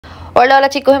Hola, hola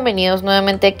chicos, bienvenidos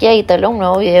nuevamente aquí a Deepl, un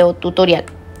nuevo video tutorial.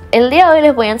 El día de hoy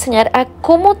les voy a enseñar a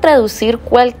cómo traducir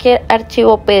cualquier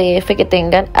archivo PDF que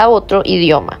tengan a otro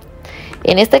idioma.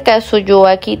 En este caso yo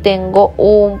aquí tengo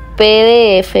un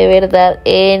PDF, ¿verdad?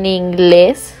 En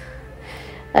inglés.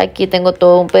 Aquí tengo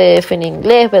todo un PDF en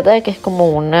inglés, ¿verdad? Que es como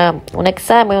un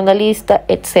examen, una lista,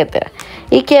 etcétera.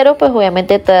 Y quiero pues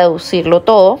obviamente traducirlo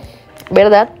todo,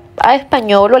 ¿verdad? A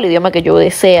español o al idioma que yo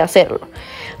desee hacerlo.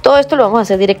 Todo esto lo vamos a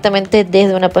hacer directamente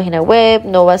desde una página web,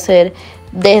 no va a ser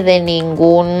desde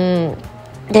ningún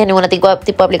tipo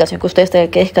de aplicación que ustedes tengan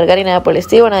que descargar y nada por el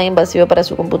estilo, nada invasivo para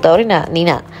su computador y ni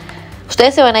nada.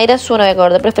 Ustedes se van a ir a su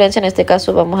navegador de preferencia, en este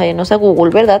caso vamos a irnos a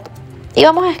Google, ¿verdad? Y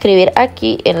vamos a escribir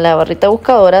aquí en la barrita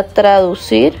buscadora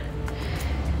traducir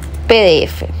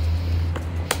PDF.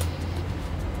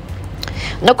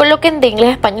 No coloquen de inglés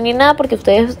a español ni nada porque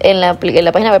ustedes en la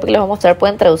página web que les voy a mostrar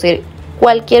pueden traducir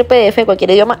cualquier PDF,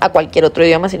 cualquier idioma a cualquier otro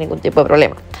idioma sin ningún tipo de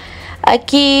problema.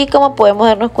 Aquí, como podemos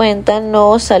darnos cuenta,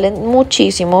 nos salen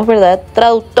muchísimos, ¿verdad?,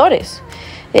 traductores.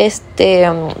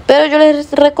 Pero yo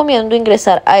les recomiendo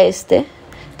ingresar a este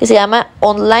que se llama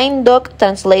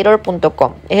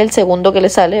onlinedoctranslator.com. Es el segundo que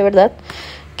les sale, ¿verdad?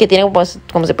 Que tiene,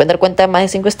 como se pueden dar cuenta, más de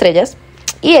 5 estrellas.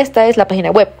 Y esta es la página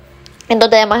web, en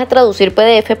donde además de traducir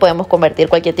PDF, podemos convertir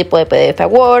cualquier tipo de PDF a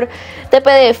Word, de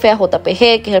PDF a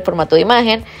JPG, que es el formato de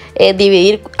imagen,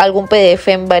 dividir algún PDF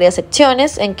en varias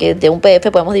secciones, en que de un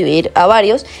PDF podemos dividir a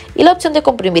varios, y la opción de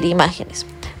comprimir imágenes.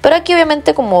 Pero aquí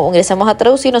obviamente como ingresamos a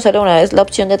traducir, nos sale una vez la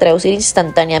opción de traducir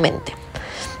instantáneamente.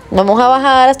 Vamos a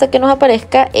bajar hasta que nos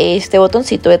aparezca este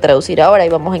botoncito de traducir ahora y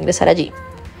vamos a ingresar allí.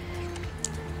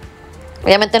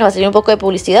 Obviamente nos va a salir un poco de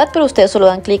publicidad, pero ustedes solo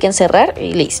dan clic en cerrar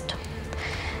y listo.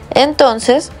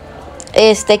 Entonces,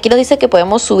 aquí nos dice que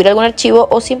podemos subir algún archivo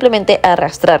o simplemente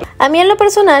arrastrarlo. A mí en lo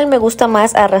personal me gusta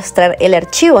más arrastrar el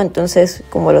archivo, entonces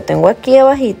como lo tengo aquí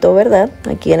abajito, ¿verdad?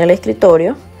 Aquí en el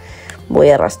escritorio,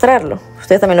 voy a arrastrarlo.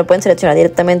 Ustedes también lo pueden seleccionar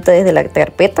directamente desde la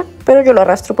carpeta, pero yo lo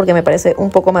arrastro porque me parece un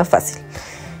poco más fácil.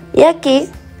 Y aquí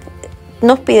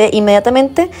nos pide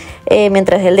inmediatamente,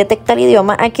 mientras él detecta el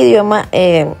idioma, a qué idioma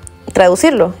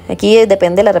traducirlo. Aquí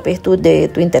depende de la rapidez de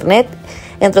tu internet.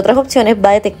 Entre otras opciones va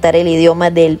a detectar el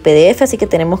idioma del PDF, así que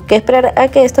tenemos que esperar a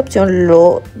que esta opción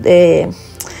lo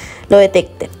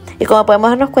detecte. Y como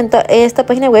podemos darnos cuenta, esta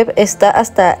página web está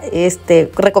hasta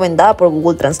recomendada por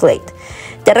Google Translate.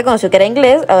 Ya reconoció que era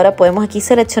inglés, ahora podemos aquí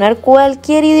seleccionar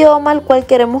cualquier idioma al cual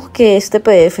queremos que este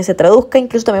PDF se traduzca.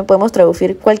 Incluso también podemos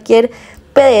traducir cualquier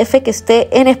PDF que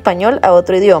esté en español a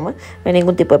otro idioma, no hay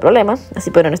ningún tipo de problema. Así,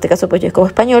 pero en este caso pues yo escojo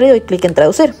español y doy clic en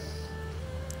traducir.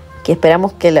 Aquí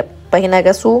esperamos que la página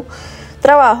haga su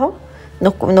trabajo,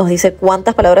 nos dice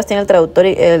cuántas palabras tiene el traductor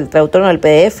en el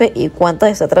PDF y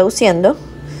cuántas está traduciendo.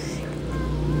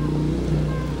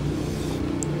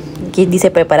 Aquí dice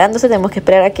preparándose, tenemos que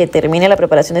esperar a que termine la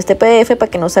preparación de este PDF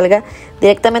para que nos salga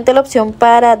directamente la opción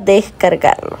para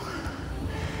descargarlo.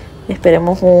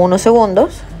 Esperemos unos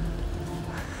segundos.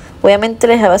 Obviamente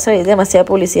les va a salir demasiada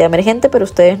publicidad emergente, pero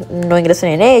ustedes no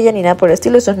ingresen en ella ni nada por el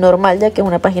estilo. Eso es normal, ya que es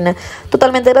una página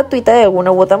totalmente gratuita. De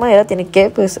alguna u otra manera tiene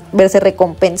que verse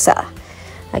recompensada.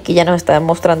 Aquí ya nos está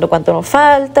mostrando cuánto nos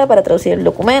falta para traducir el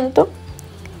documento.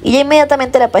 Y ya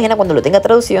inmediatamente la página, cuando lo tenga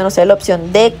traducido, nos sale la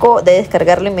opción de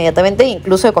descargarlo inmediatamente,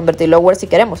 incluso de convertirlo a Word si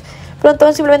queremos. Pero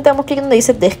entonces simplemente damos clic donde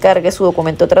dice descargue su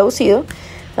documento traducido.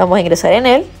 Vamos a ingresar en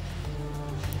él.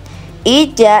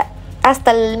 Y ya hasta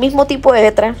el mismo tipo de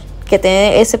letra que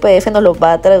tiene ese PDF nos lo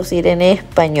va a traducir en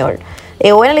español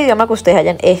o en el idioma que ustedes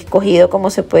hayan escogido, como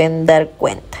se pueden dar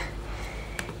cuenta.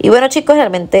 Y bueno chicos,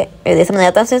 realmente de esta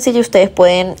manera tan sencilla ustedes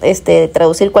pueden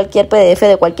traducir cualquier PDF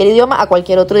de cualquier idioma a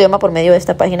cualquier otro idioma por medio de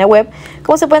esta página web,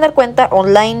 como se pueden dar cuenta,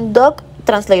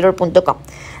 onlinedoctranslator.com.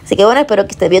 Así que bueno, espero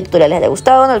que este video tutorial les haya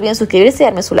gustado, no olviden suscribirse y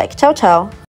darme su like. Chao, chao.